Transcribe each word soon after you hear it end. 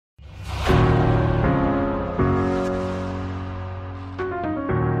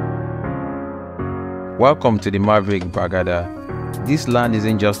Welcome to the Maverick Gbagada. This land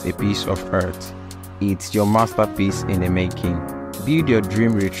isn't just a piece of earth, it's your masterpiece in the making. Build your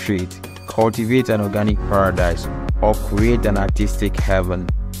dream retreat, cultivate an organic paradise, or create an artistic heaven.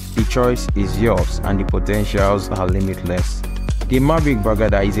 The choice is yours and the potentials are limitless. The Maverick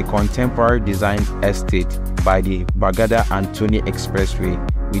Gbagada is a contemporary design estate by the Gbagada and Tony Expressway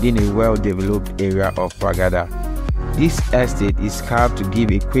within a well-developed area of Gbagada. This estate is carved to give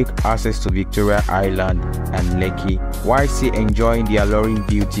a quick access to Victoria Island and Lekki, while still enjoying the alluring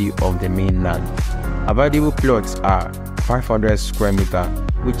beauty of the mainland. Available plots are 500 square meter,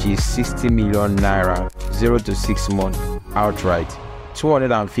 which is 60 million naira, 0 to 6 months outright.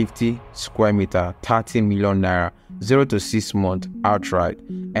 250 square meter, 30 million naira, 0 to 6 months outright.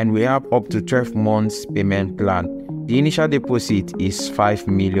 And we have up to 12 months payment plan. The initial deposit is 5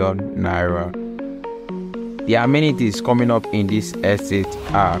 million naira. The amenities coming up in this estate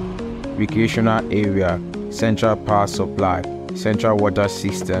are recreational area, central power supply, central water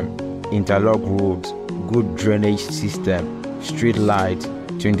system, interlocked roads, good drainage system, street lights,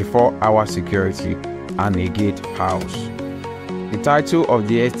 24-hour security, and a gatehouse. The title of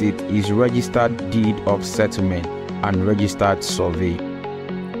the estate is Registered Deed of Settlement and Registered Survey.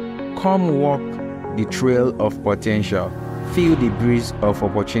 Come walk the trail of potential, feel the breeze of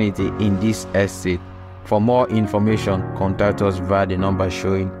opportunity in this estate. For more information, contact us via the number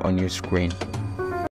showing on your screen.